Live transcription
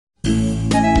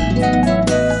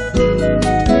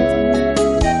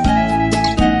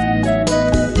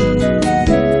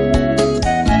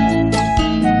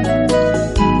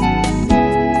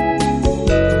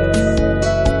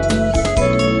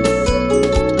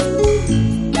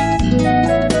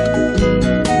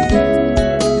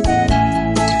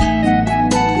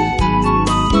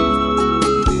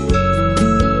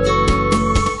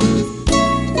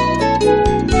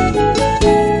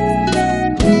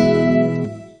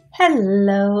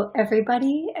Hello,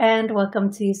 everybody, and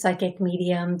welcome to Psychic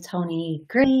Medium Toni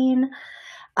Green.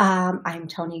 I'm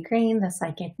Toni Green, the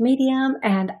Psychic Medium,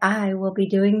 and I will be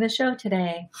doing the show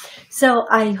today. So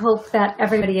I hope that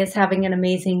everybody is having an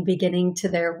amazing beginning to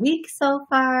their week so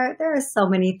far. There are so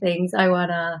many things I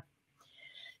want to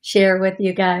share with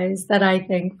you guys that I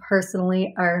think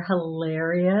personally are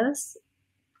hilarious.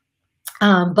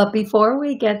 But before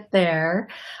we get there,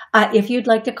 if you'd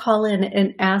like to call in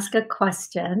and ask a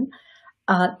question,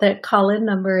 the call-in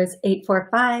number is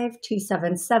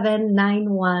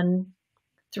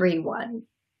 845-277-9131.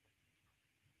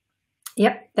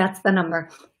 Yep, that's the number.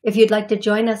 If you'd like to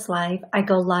join us live, I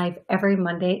go live every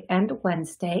Monday and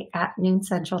Wednesday at noon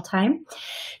Central Time.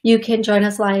 You can join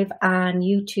us live on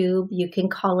YouTube. You can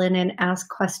call in and ask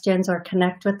questions or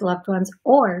connect with loved ones,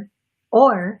 or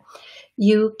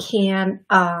you can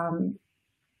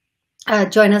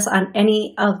join us on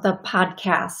any of the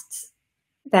podcasts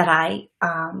that I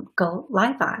go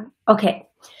live on. Okay,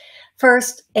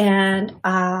 first, and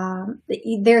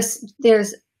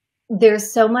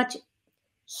there's so much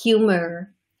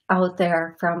humor out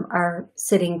there from our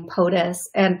sitting POTUS,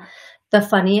 and the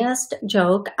funniest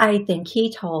joke I think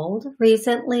he told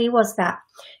recently was that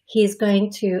he's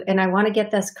going to, and I want to get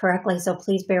this correctly, so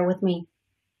please bear with me,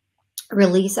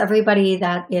 release everybody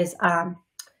that is, I'm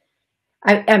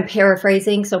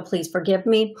paraphrasing, so please forgive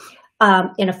me,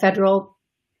 in a federal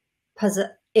prison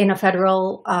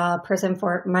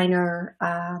for minor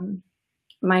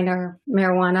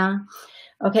marijuana.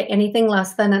 Okay, anything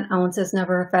less than an ounce is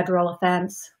never a federal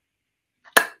offense.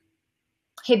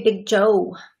 Hey, Big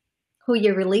Joe, who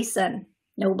you releasing?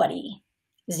 Nobody.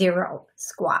 Zero.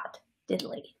 Squat.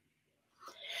 Diddly.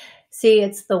 See,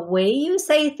 it's the way you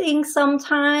say things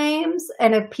sometimes,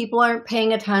 and if people aren't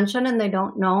paying attention and they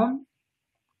don't know,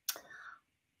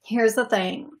 here's the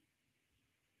thing.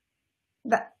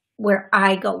 Where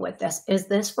I go with this, is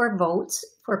this for votes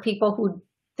for people who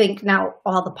think now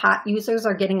all the pot users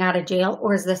are getting out of jail,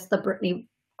 or is this the Brittany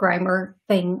Griner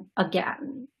thing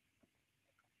again?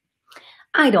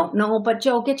 I don't know, but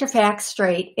Joe, get your facts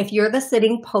straight. If you're the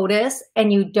sitting POTUS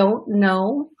and you don't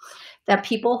know that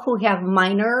people who have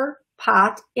minor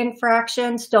pot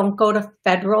infractions don't go to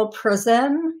federal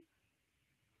prison,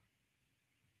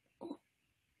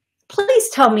 please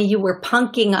tell me you were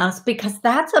punking us, because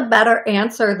that's a better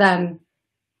answer than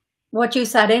what you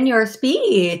said in your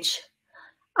speech.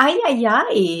 Ay, ay,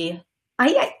 ay.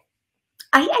 Ay, ay,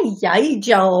 ay, ay, ay,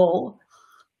 Joe.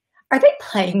 Are they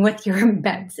playing with your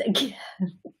meds again?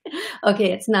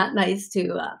 Okay, it's not nice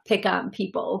to pick on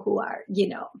people who are,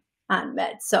 on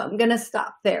meds. So I'm going to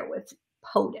stop there with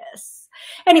POTUS.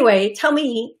 Anyway, tell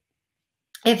me,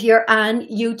 if you're on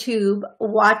YouTube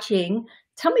watching,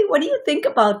 tell me, what do you think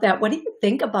about that? What do you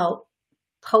think about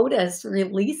POTUS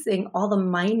releasing all the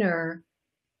minor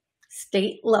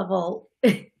state level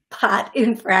pot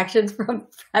infractions from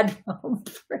federal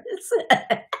prison?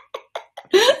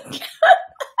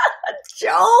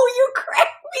 Joe, you crack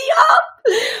me up.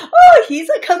 Oh, he's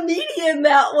a comedian,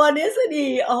 that one, isn't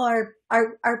he? Oh,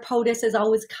 our POTUS is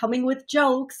always coming with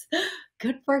jokes.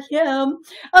 Good for him.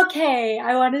 Okay,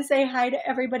 I want to say hi to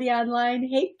everybody online.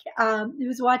 Hey,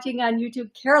 who's watching on YouTube?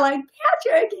 Caroline,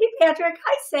 Patrick. Hey, Patrick.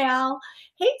 Hi, Sal.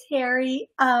 Hey, Terry.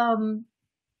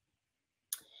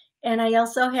 And I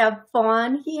also have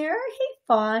Fawn here. Hey,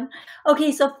 Fawn.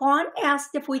 Okay, so Fawn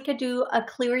asked if we could do a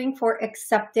clearing for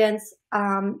acceptance.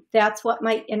 That's what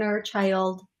my inner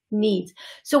child needs.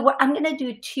 So what I'm going to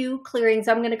do, 2 clearings.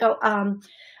 I'm going to go,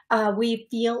 we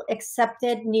feel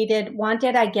accepted, needed,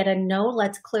 wanted. I get a no.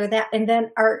 Let's clear that. And then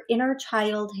our inner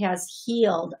child has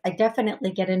healed. I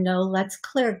definitely get a no. Let's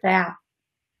clear that.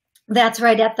 That's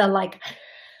right at the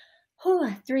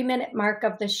 3-minute mark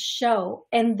of the show.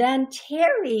 And then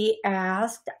Terry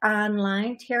asked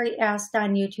online, Terry asked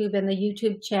on YouTube in the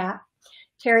YouTube chat,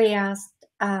 Terry asked,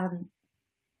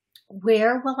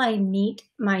 where will I meet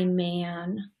my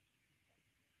man?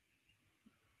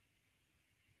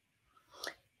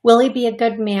 Will he be a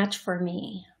good match for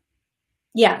me?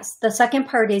 Yes. The second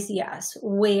part is yes.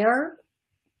 Where?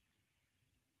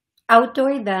 Outdoor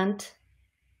event.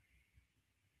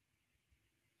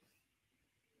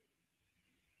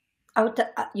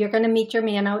 You're going to meet your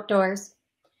man outdoors.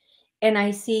 And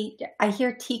I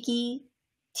hear tiki.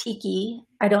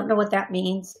 I don't know what that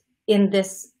means in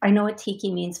this. I know what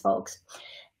tiki means, folks.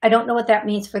 I don't know what that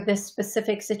means for this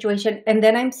specific situation. And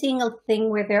then I'm seeing a thing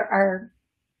where there are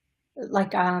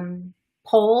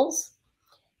poles,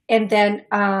 and then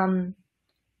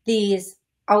these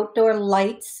outdoor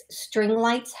lights, string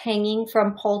lights hanging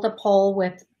from pole to pole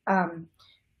with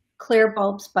clear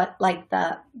bulbs, but like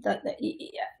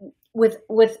with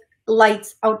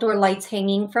lights, outdoor lights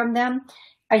hanging from them.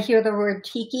 I hear the word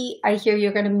tiki. I hear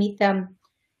you're going to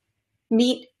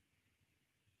meet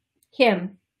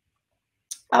him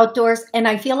outdoors. And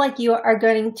I feel like you are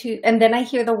going to, and then I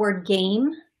hear the word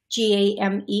game,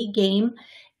 G-A-M-E, game.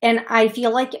 And I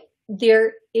feel like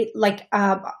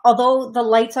although the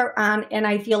lights are on and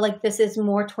I feel like this is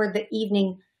more toward the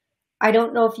evening, I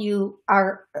don't know if you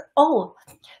are,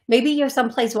 maybe you're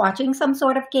someplace watching some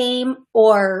sort of game,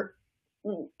 or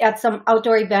at some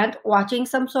outdoor event watching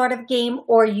some sort of game,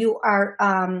 or you are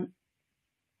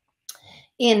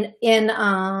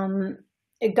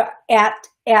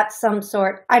at some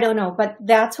sort, I don't know, but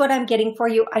that's what I'm getting for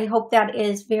you. I hope that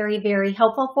is very, very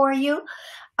helpful for you.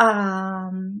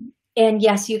 And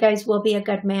yes, you guys will be a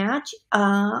good match.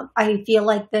 I feel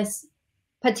like this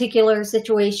particular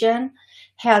situation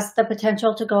has the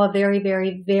potential to go a very,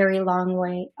 very, very long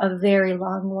way, a very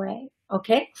long way.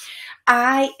 Okay.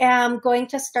 I am going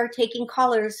to start taking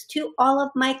callers. To all of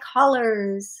my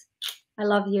callers, I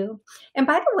love you. And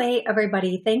by the way,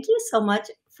 everybody, thank you so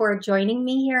much for joining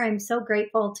me here. I'm so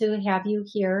grateful to have you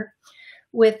here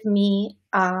with me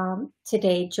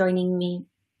today, joining me.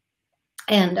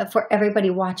 And for everybody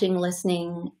watching,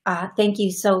 listening, thank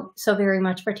you so very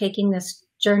much for taking this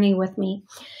journey with me.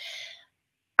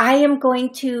 I am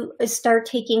going to start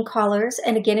taking callers.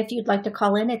 And again, if you'd like to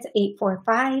call in, it's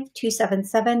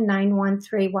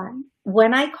 845-277-9131.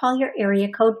 When I call your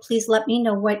area code, please let me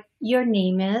know what your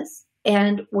name is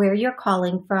and where you're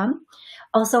calling from.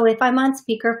 Also, if I'm on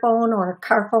speakerphone or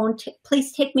car phone,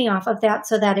 please take me off of that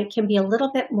so that it can be a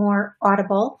little bit more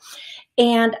audible.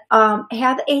 And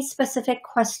have a specific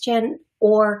question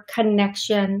or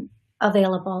connection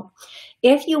available.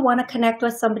 If you want to connect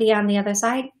with somebody on the other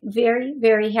side, very,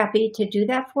 very happy to do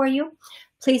that for you.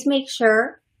 Please make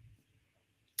sure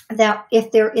that if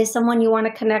there is someone you want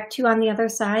to connect to on the other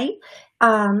side,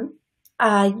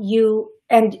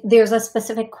 and there's a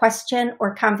specific question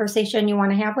or conversation you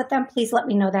want to have with them, please let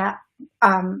me know that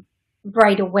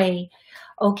right away.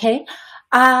 Okay.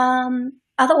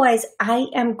 Otherwise, I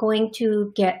am going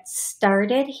to get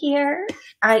started here.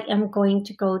 I am going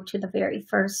to go to the very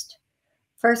first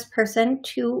person,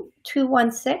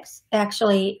 216,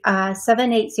 actually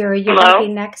 780. You're going to be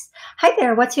next. Hi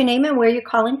there. What's your name and where are you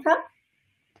calling from?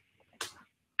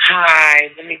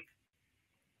 Hi.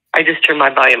 I just turned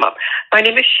my volume up. My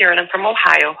name is Sharon. I'm from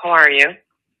Ohio. How are you?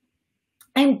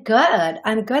 I'm good.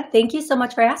 I'm good. Thank you so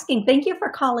much for asking. Thank you for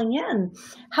calling in.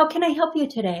 How can I help you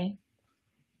today?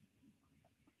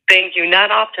 Thank you.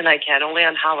 Not often I can, only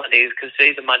on holidays, because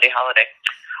today's a Monday holiday.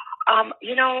 I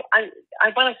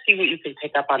want to see what you can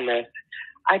pick up on this.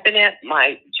 I've been at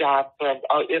my job for,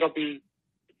 it'll be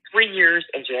 3 years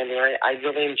in January. I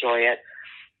really enjoy it.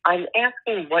 I'm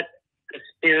asking what the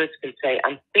spirits can say.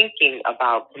 I'm thinking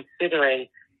about considering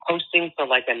posting for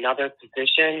like another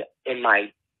position in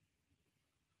my,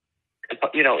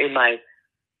 in my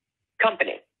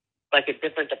company, like a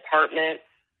different department.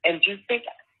 And do you think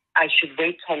I should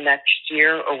wait till next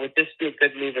year, or would this be a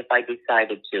good move if I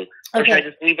decided to? Or should I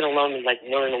just leave it alone and like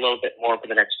learn a little bit more for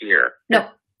the next year? No.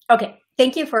 Okay.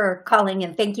 Thank you for calling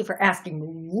and thank you for asking.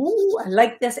 Ooh, I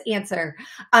like this answer.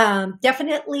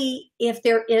 Definitely, if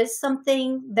there is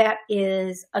something that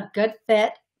is a good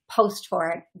fit, post for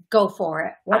it. Go for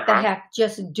it. What the heck?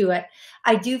 Just do it.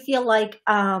 I do feel like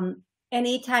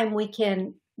anytime we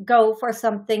can go for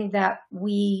something that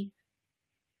we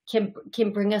can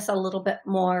bring us a little bit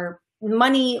more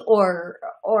money or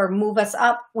move us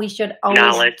up, we should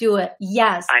always do it.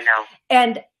 Yes. I know.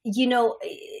 And,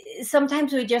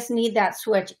 sometimes we just need that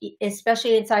switch,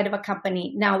 especially inside of a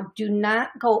company. Now, do not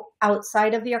go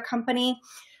outside of your company.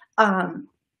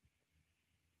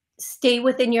 Stay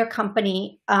within your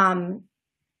company.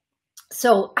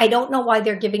 So I don't know why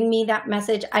they're giving me that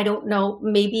message. I don't know.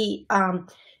 Maybe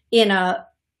in a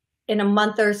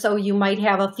month or so, you might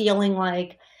have a feeling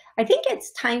like, I think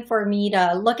it's time for me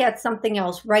to look at something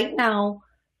else. Right now,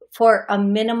 for a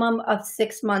minimum of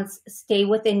 6 months, stay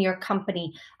within your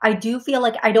company. I do feel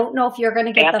like, I don't know if you're going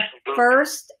to get the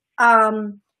first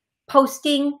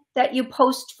posting that you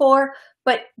post for,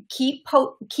 but keep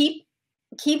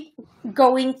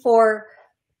going for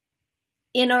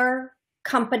inner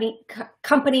company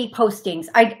postings.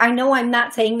 I know I'm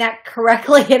not saying that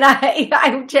correctly, and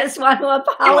I just want to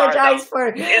apologize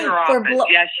for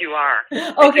yes, you are. Okay,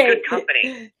 it's a good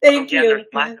company. Thank you. There's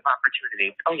lots of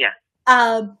opportunities. Oh yeah.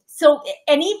 So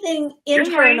anything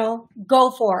internal, go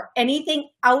for. Anything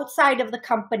outside of the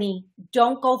company,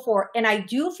 don't go for. And I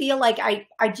do feel like I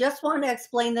just want to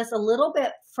explain this a little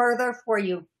bit further for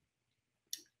you.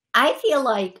 I feel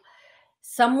like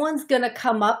someone's going to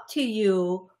come up to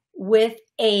you with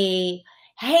a,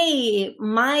 hey,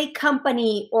 my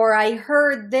company, or I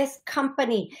heard this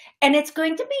company, and it's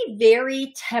going to be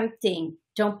very tempting.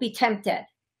 Don't be tempted.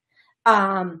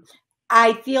 Um,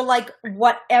 I feel like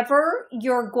whatever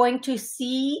you're going to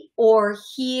see or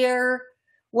hear,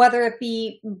 whether it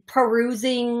be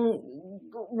perusing,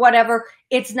 whatever,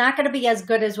 it's not going to be as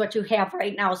good as what you have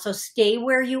right now. So stay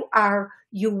where you are.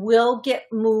 You will get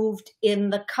moved in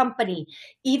the company.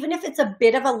 Even if it's a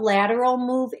bit of a lateral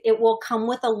move, it will come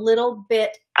with a little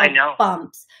bit I of know.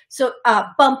 bumps. So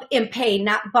bump in pay,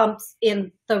 not bumps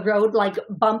in the road, like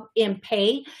bump in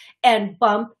pay and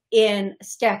bump in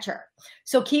stature.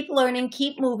 So keep learning,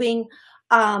 keep moving.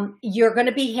 You're going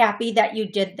to be happy that you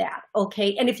did that.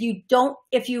 Okay. And if you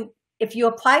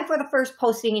apply for the first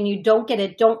posting and you don't get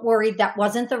it, don't worry. That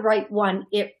wasn't the right one.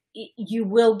 You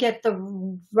will get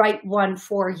the right one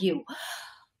for you.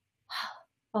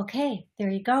 Okay. There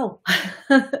you go.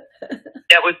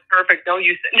 That was perfect. No,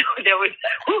 you said, no,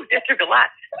 that took a lot.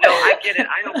 No, I get it.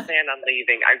 I don't plan on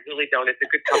leaving. I really don't. It's a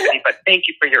good company, but thank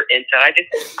you for your insight.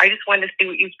 I just wanted to see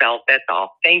what you felt. That's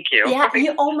all. Thank you. Yeah.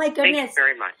 Oh my goodness. Thank you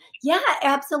very much. Yeah,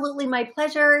 absolutely. My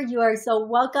pleasure. You are so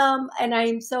welcome. And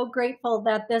I'm so grateful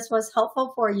that this was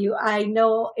helpful for you. I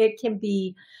know it can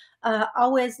be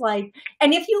always like,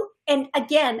 and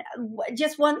again,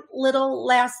 just one little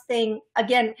last thing.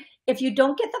 Again, if you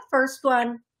don't get the first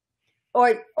one,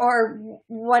 or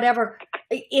whatever,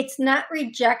 it's not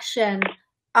rejection.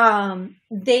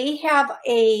 They have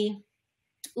a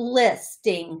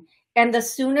listing, and the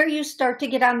sooner you start to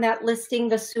get on that listing,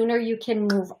 the sooner you can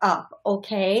move up.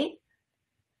 Okay.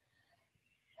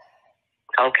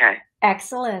 Okay.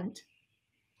 Excellent.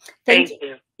 Thank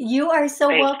you. You are so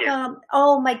welcome.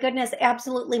 Oh my goodness.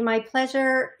 Absolutely. My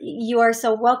pleasure. You are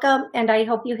so welcome. And I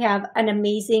hope you have an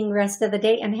amazing rest of the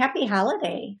day and happy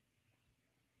holiday.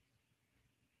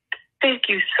 Thank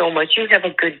you so much. You have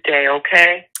a good day,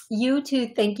 okay? You too.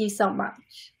 Thank you so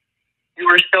much. You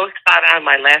were so spot on.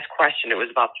 My last question, it was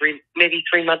about maybe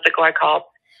 3 months ago I called.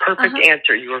 Perfect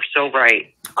answer. You were so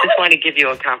right. Just want to give you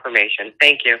a confirmation.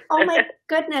 Thank you. Oh my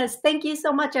goodness. Thank you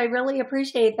so much. I really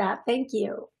appreciate that. Thank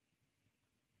you.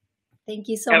 Thank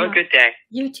you so much. Have a good day.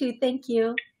 You too. Thank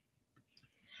you.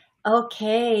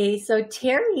 Okay. So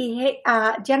Terry, hey,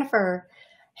 Jennifer.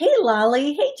 Hey,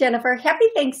 Lolly. Hey, Jennifer. Happy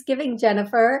Thanksgiving,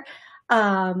 Jennifer.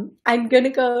 I'm going to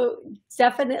go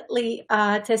definitely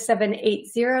to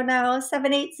 780 now.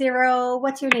 780,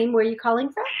 what's your name? Where are you calling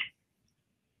from?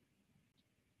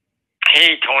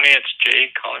 Hey, Toni, it's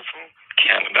Jay calling from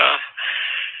Canada.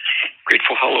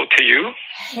 Grateful hello to you.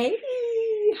 Hey,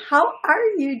 how are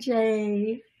you,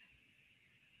 Jay?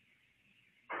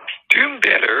 Doing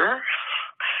better.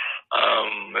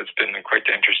 It's been quite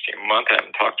an interesting month. I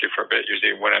haven't talked to you for a bit.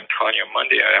 Usually when I'm calling you on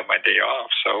Monday, I have my day off.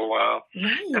 So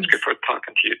nice. That's good for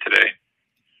talking to you today.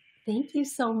 Thank you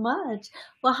so much.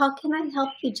 Well, how can I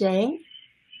help you, Jay?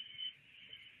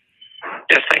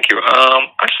 Yes, thank you.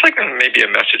 I'd just like maybe a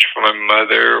message from my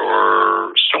mother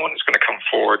or someone who's going to come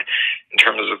forward in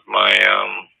terms of my,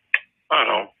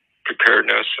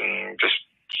 preparedness and just,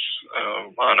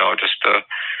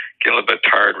 getting a little bit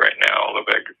tired right now, a little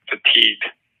bit fatigued.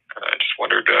 I just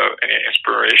wondered any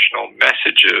inspirational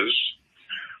messages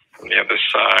from the other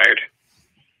side,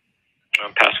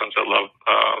 past ones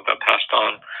that passed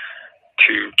on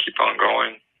to keep on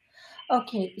going.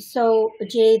 Okay, so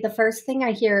Jay, the first thing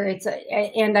I hear,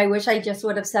 and I wish I just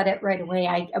would have said it right away.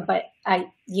 I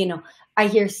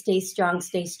hear stay strong,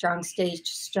 stay strong, stay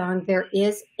strong. There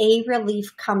is a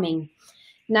relief coming,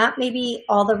 not maybe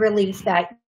all the relief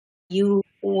that you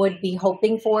would be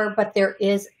hoping for, but there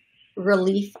is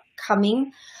relief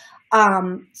coming.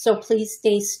 So please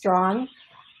stay strong.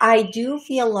 I do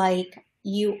feel like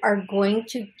you are going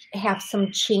to have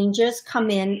some changes come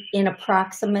in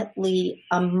approximately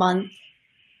a month.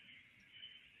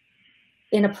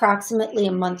 In approximately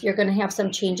a month, you're going to have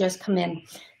some changes come in.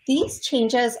 These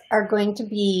changes are going to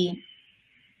be,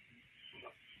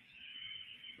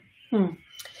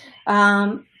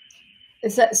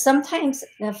 sometimes,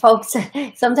 folks,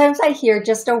 sometimes I hear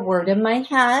just a word in my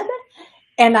head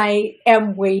and I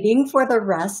am waiting for the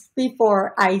rest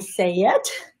before I say it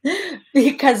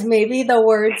because maybe the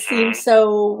word seems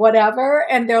so whatever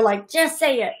and they're like, just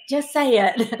say it, just say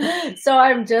it. So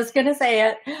I'm just going to say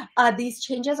it. These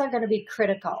changes are going to be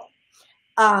critical.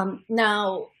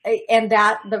 Now, and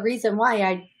that the reason why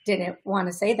I didn't want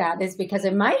to say that is because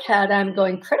in my head, I'm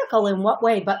going critical in what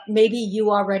way, but maybe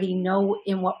you already know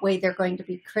in what way they're going to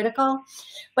be critical,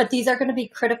 but these are going to be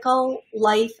critical,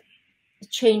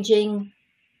 life-changing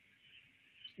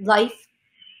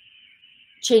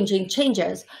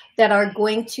changes that are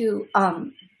going to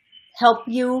help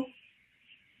you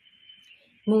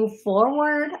move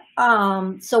forward.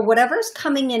 So whatever's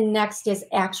coming in next is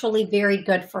actually very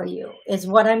good for you, is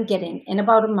what I'm getting. In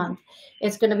about a month,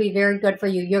 it's going to be very good for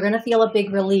you. You're going to feel a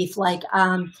big relief, like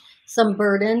some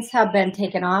burdens have been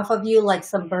taken off of you, like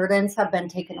some burdens have been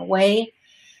taken away,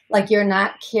 like you're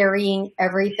not carrying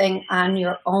everything on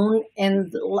your own.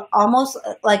 And almost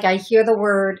like I hear the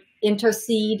word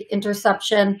intercede,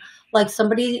 interception, like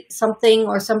something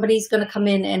or somebody's going to come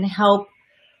in and help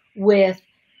with,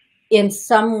 in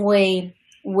some way,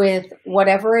 with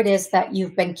whatever it is that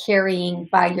you've been carrying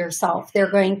by yourself. They're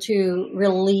going to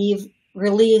release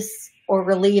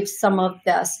some of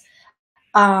this.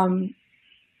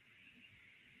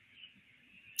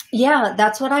 Yeah,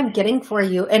 that's what I'm getting for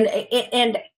you.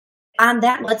 And on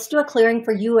that, let's do a clearing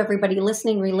for you, everybody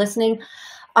listening, re-listening.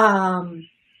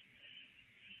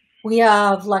 We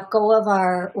have let go of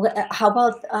our, how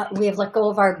about we have let go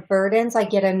of our burdens? I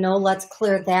get a no, let's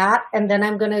clear that. And then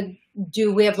I'm going to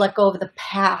do, we have let go of the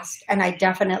past, and I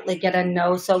definitely get a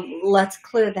no. So let's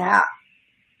clear that.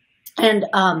 And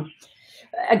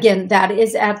again, that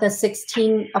is at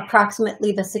the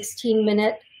approximately the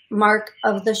 16-minute mark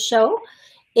of the show.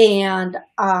 And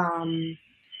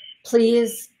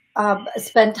please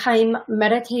spend time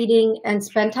meditating and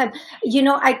spend time,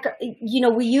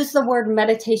 we use the word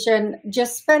meditation.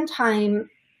 Just spend time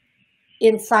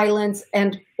in silence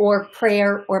and or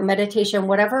prayer or meditation,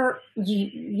 whatever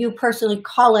you personally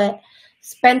call it.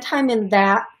 Spend time in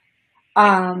that,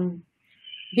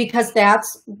 because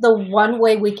that's the one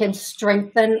way we can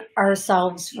strengthen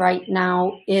ourselves right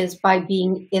now, is by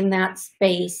being in that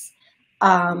space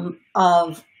of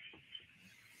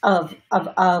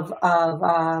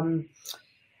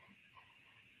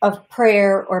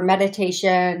prayer or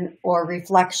meditation or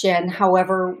reflection,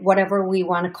 whatever we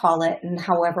want to call it and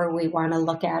however we want to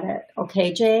look at it.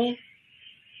 Okay, Jay?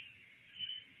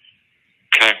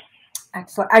 Okay.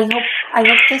 Excellent. I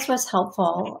hope this was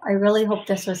helpful. I really hope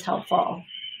this was helpful.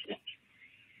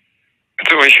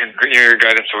 It's always your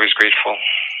guidance, always grateful.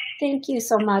 Thank you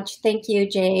so much. Thank you,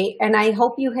 Jay. And I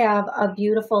hope you have a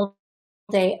beautiful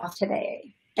day off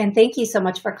today. And thank you so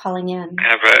much for calling in.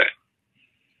 Have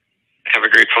a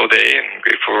grateful day, and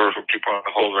grateful for people on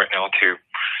the hold right now too.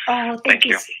 Oh, thank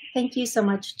you. Thank you so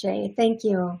much, Jay. Thank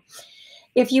you.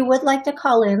 If you would like to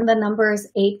call in, the number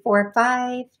is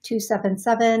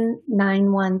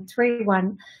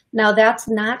 845-277-9131. Now that's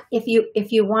not, if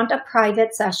you want a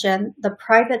private session, the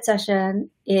private session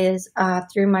is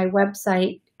through my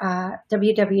website,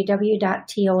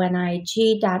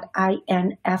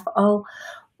 www.tonig.info,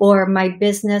 or my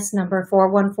business number,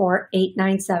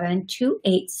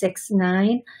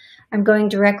 414-897-2869. I'm going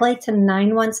directly to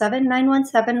 917.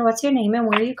 917, what's your name and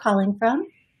where are you calling from?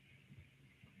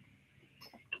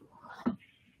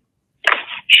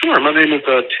 Sure. My name is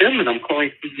Tim, and I'm calling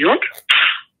from New York.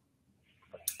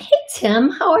 Hey,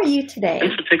 Tim. How are you today?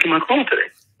 Thanks for taking my call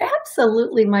today.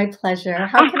 Absolutely. My pleasure.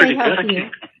 How can I help you?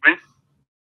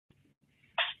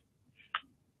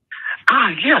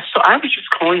 Yeah. So I was just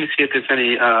calling to see if there's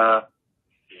any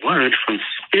word from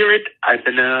Spirit. I've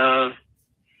been,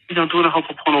 doing a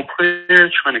Ho'oponopono prayer,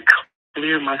 trying to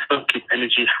clear myself, keep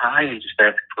energy high, and just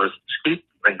ask for sleep,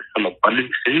 bring some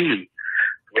abundance in,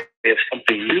 and there's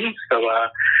something new. So,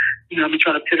 I've been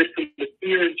trying to pivot from the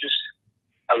fear and just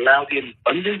allow the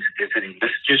abundance. If there's any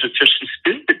messages or just some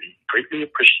spirit, to be greatly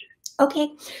appreciated. Okay.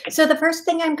 So the first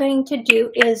thing I'm going to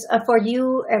do is for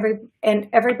you and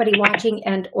everybody watching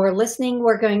and or listening,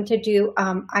 we're going to do,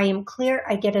 I am clear.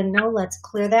 I get a no. Let's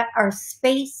clear that. Our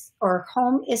space or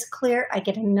home is clear. I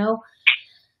get a no.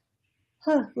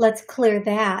 Let's clear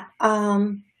that.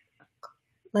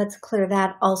 Let's clear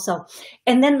that also.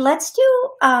 And then let's do,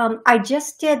 I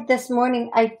just did this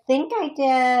morning. I think I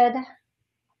did.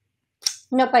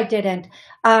 Nope, I didn't.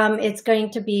 It's going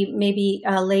to be maybe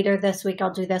later this week.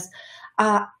 I'll do this.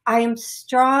 I am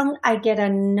strong. I get a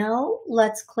no.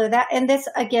 Let's clear that. And this,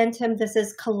 again, Tim, this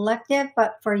is collective,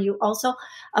 but for you also,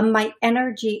 my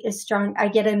energy is strong. I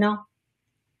get a no.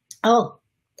 Oh,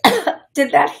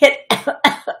 did that hit?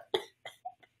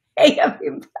 Hey,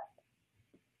 everybody.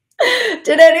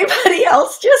 Did anybody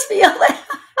else just feel that?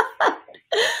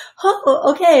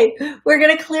 Oh, okay. We're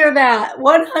going to clear that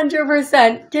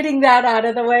 100%, getting that out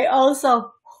of the way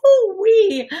also.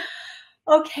 Hoo-wee.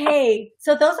 Okay.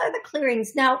 So those are the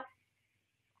clearings. Now,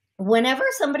 whenever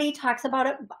somebody talks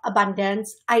about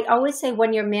abundance, I always say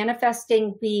when you're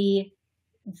manifesting, be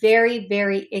very,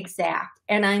 very exact.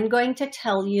 And I'm going to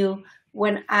tell you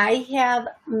when I have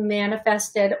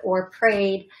manifested or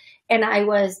prayed and I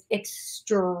was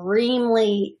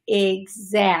extremely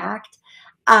exact,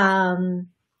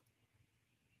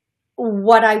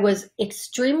 what I was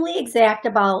extremely exact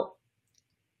about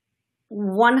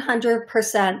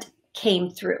 100% came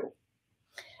through.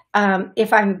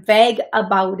 If I'm vague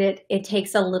about it, it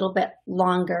takes a little bit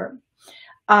longer.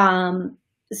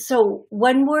 So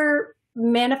when we're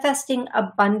manifesting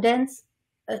abundance,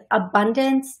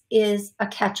 abundance is a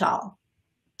catch-all.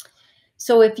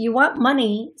 So if you want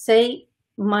money, say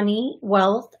money,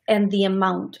 wealth, and the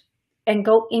amount, and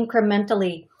go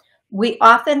incrementally. We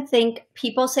often think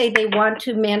people say they want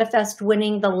to manifest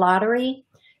winning the lottery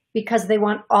because they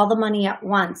want all the money at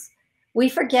once. We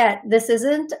forget this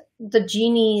isn't the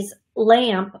genie's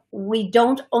lamp. We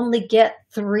don't only get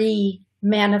 3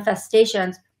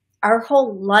 manifestations. Our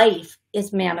whole life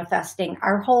is manifesting.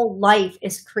 Our whole life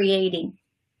is creating.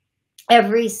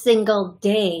 Every single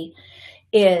day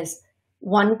is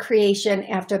one creation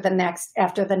after the next,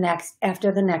 after the next,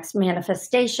 after the next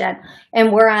manifestation.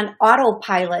 And we're on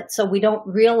autopilot, so we don't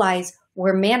realize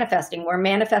we're manifesting. We're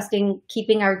manifesting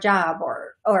keeping our job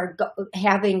or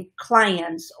having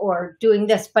clients or doing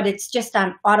this, but it's just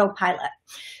on autopilot.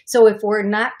 So if we're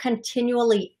not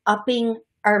continually upping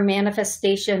our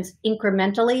manifestations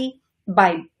incrementally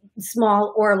by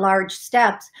small or large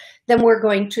steps, then we're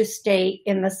going to stay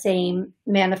in the same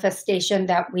manifestation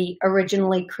that we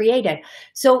originally created.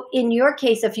 So in your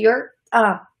case, if you're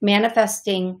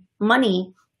manifesting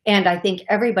money, and I think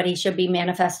everybody should be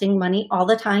manifesting money all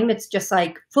the time, it's just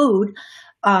like food,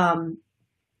 and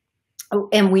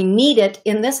we need it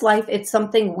in this life. It's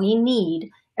something we need.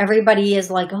 Everybody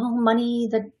is like, oh, money,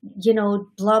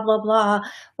 blah, blah, blah.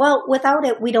 Well, without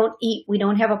it, we don't eat. We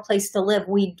don't have a place to live.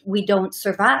 We don't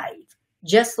survive.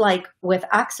 Just like with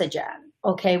oxygen,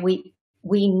 okay? We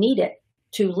need it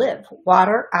to live.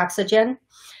 Water, oxygen,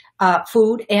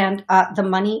 food, and the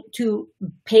money to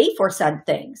pay for said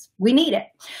things. We need it.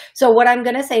 So what I'm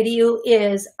going to say to you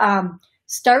is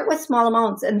start with small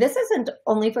amounts. And this isn't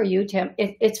only for you, Tim.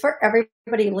 It's for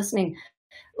everybody listening.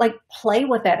 Like, play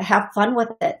with it, have fun with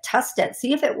it, test it,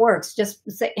 see if it works. Just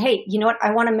say, hey, you know what?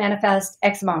 I want to manifest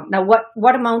X amount. Now,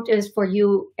 what amount is for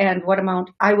you and what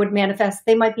amount I would manifest?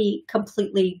 They might be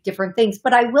completely different things,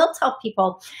 but I will tell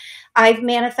people I've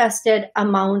manifested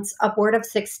amounts upward of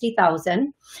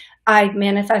 60,000. I've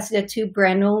manifested 2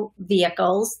 brand new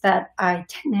vehicles that I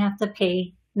didn't have to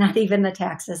pay not even the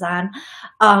taxes on.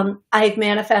 I've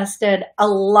manifested a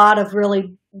lot of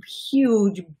really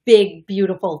huge, big,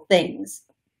 beautiful things.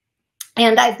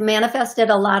 And I've manifested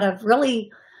a lot of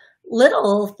really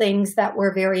little things that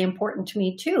were very important to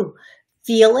me too.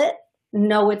 Feel it,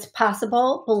 know it's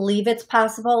possible, believe it's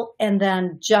possible, and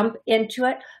then jump into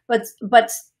it. But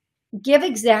give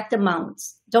exact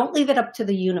amounts. Don't leave it up to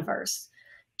the universe.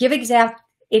 Give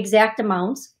exact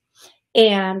amounts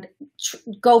and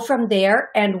go from there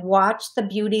and watch the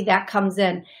beauty that comes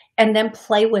in, and then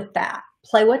play with that.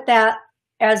 Play with that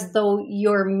as though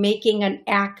you're making an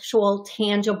actual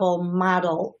tangible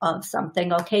model of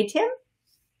something. Okay, Tim?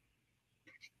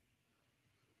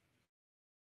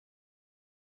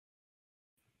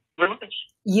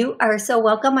 You are so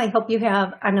welcome. I hope you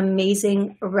have an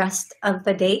amazing rest of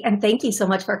the day. And thank you so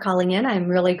much for calling in. I'm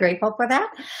really grateful for that.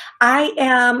 I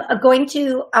am going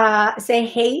to say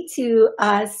hey to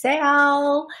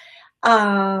Sal,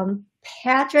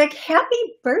 Patrick.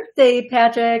 Happy birthday,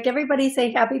 Patrick. Everybody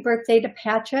say happy birthday to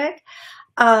Patrick.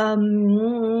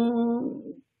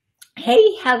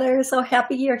 Hey, Heather. So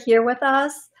happy you're here with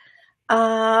us.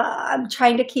 I'm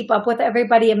trying to keep up with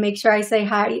everybody and make sure I say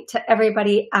hi to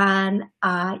everybody on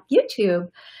YouTube.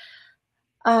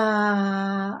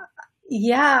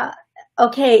 Yeah.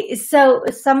 Okay. So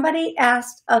somebody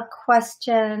asked a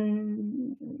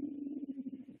question.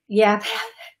 Yeah,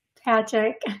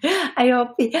 Patrick. I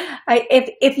hope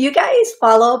if you guys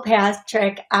follow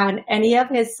Patrick on any of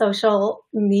his social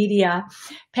media,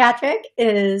 Patrick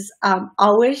is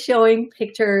always showing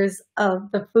pictures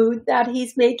of the food that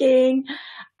he's making.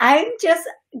 I'm just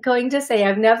going to say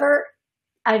I've never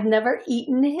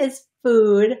eaten his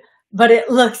food, but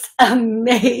it looks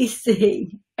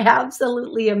amazing.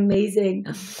 Absolutely amazing.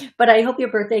 But I hope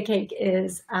your birthday cake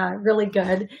is really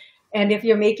good. And if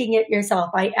you're making it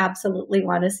yourself, I absolutely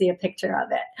want to see a picture of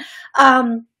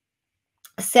it.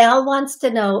 Sal wants to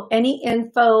know any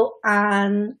info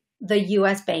on the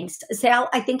U.S. banks. Sal,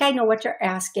 I think I know what you're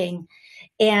asking.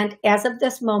 And as of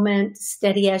this moment,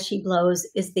 steady as she blows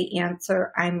is the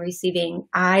answer I'm receiving.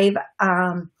 I've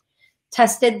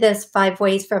tested this 5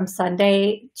 ways from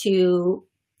Sunday to,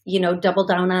 double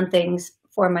down on things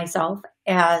for myself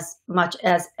as much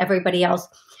as everybody else.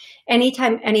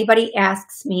 Anytime anybody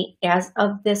asks me, as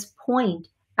of this point,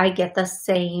 I get the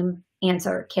same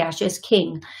answer. Cash is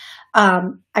king.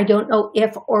 I don't know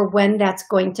if or when that's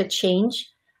going to change,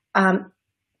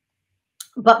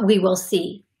 but we will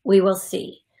see. We will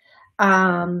see.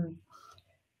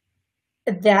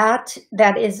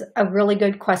 That is a really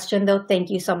good question, though. Thank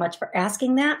you so much for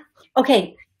asking that.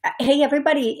 Okay. Hey,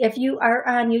 everybody, if you are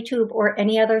on YouTube or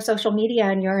any other social media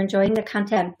and you're enjoying the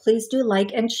content, please do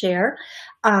like and share.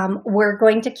 We're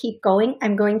going to keep going.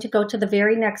 I'm going to go to the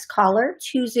very next caller,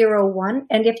 201.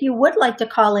 And if you would like to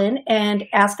call in and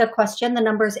ask a question, the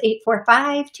number is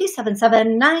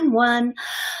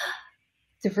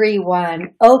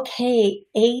 845-277-9131. Okay,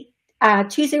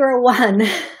 201.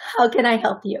 How can I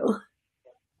help you?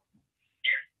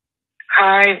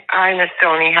 Hi, Miss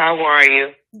Toni. How are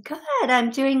you? Good. I'm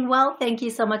doing well. Thank you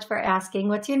so much for asking.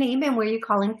 What's your name and where are you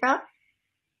calling from?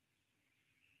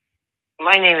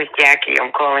 My name is Jackie.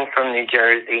 I'm calling from New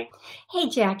Jersey. Hey,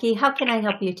 Jackie. How can I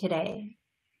help you today?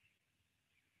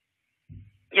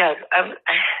 Yes, I'm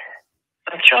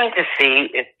trying to see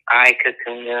if I could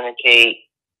communicate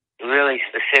really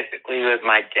specifically with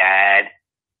my dad.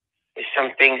 There's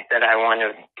some things that I want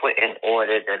to put in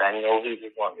order that I know he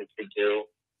would want me to do.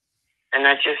 And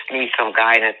I just need some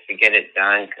guidance to get it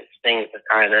done because things are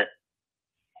kind of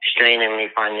straining me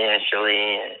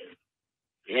financially and,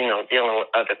 dealing with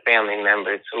other family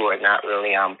members who are not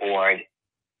really on board.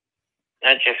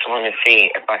 I just want to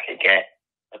see if I could get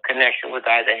a connection with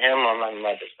either him or my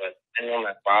mother, but I know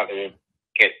my father would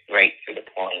get right to the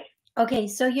point. Okay,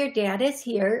 so your dad is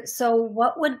here. So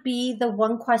what would be the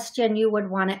one question you would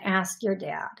want to ask your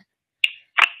dad?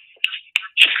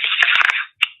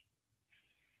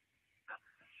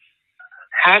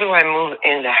 How do I move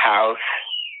in the house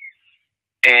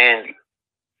and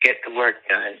get the work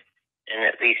done and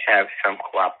at least have some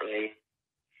cooperation?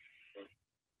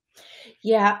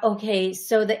 Yeah, okay.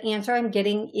 So the answer I'm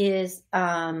getting is,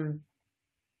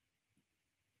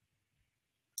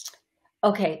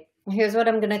 okay, here's what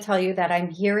I'm going to tell you that I'm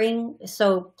hearing.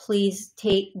 So please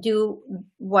do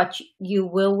what you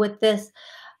will with this.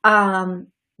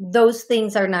 Those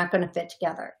things are not going to fit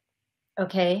together.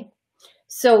 Okay.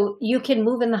 So you can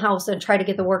move in the house and try to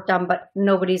get the work done, but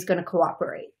nobody's going to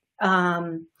cooperate.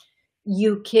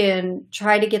 You can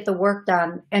try to get the work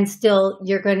done and still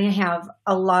you're going to have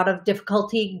a lot of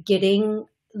difficulty getting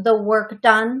the work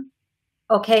done.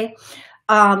 Okay.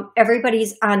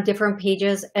 Everybody's on different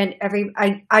pages and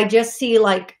I just see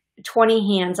like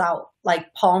 20 hands out,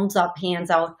 like palms up,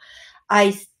 hands out.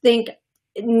 I think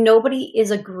nobody is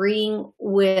agreeing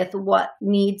with what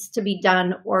needs to be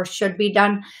done or should be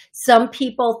done. Some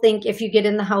people think if you get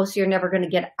in the house, you're never going to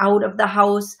get out of the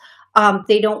house.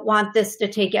 They don't want this to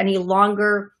take any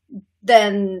longer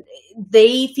than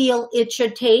they feel it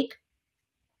should take.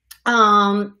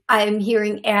 I'm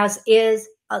hearing as is.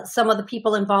 Some of the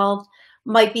people involved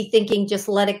might be thinking just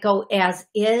let it go as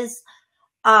is.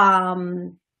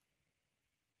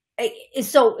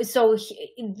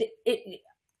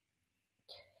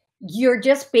 You're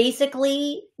just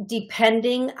basically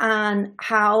depending on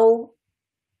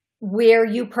where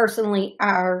you personally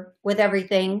are with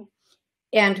everything,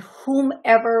 and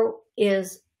whomever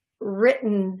is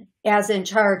written as in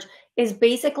charge is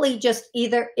basically just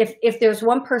either if there's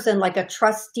one person like a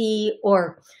trustee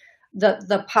or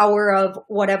the power of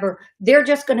whatever, they're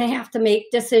just going to have to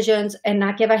make decisions and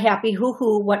not give a happy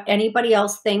hoo-hoo what anybody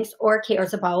else thinks or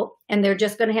cares about. And they're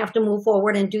just going to have to move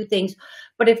forward and do things.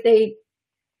 But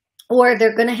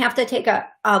they're going to have to take a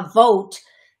vote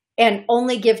and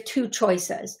only give two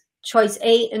choices, choice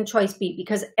A and choice B,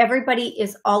 because everybody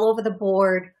is all over the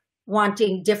board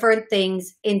wanting different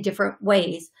things in different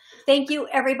ways. Thank you,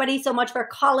 everybody, so much for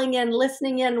calling in,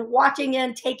 listening in, watching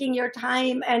in, taking your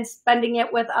time and spending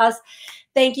it with us.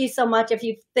 Thank you so much. If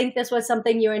you think this was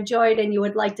something you enjoyed and you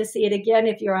would like to see it again,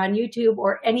 if you're on YouTube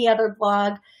or any other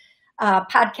blog,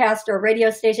 podcast or radio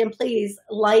station, please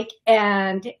like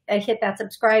and hit that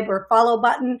subscribe or follow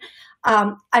button.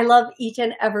 I love each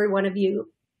and every one of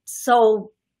you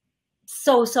so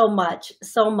much.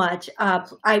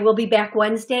 I will be back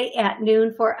Wednesday at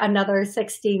noon for another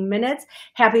 16 minutes.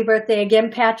 Happy birthday again,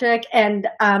 Patrick. And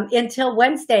until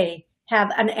Wednesday,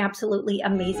 have an absolutely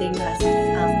amazing rest of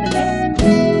the day.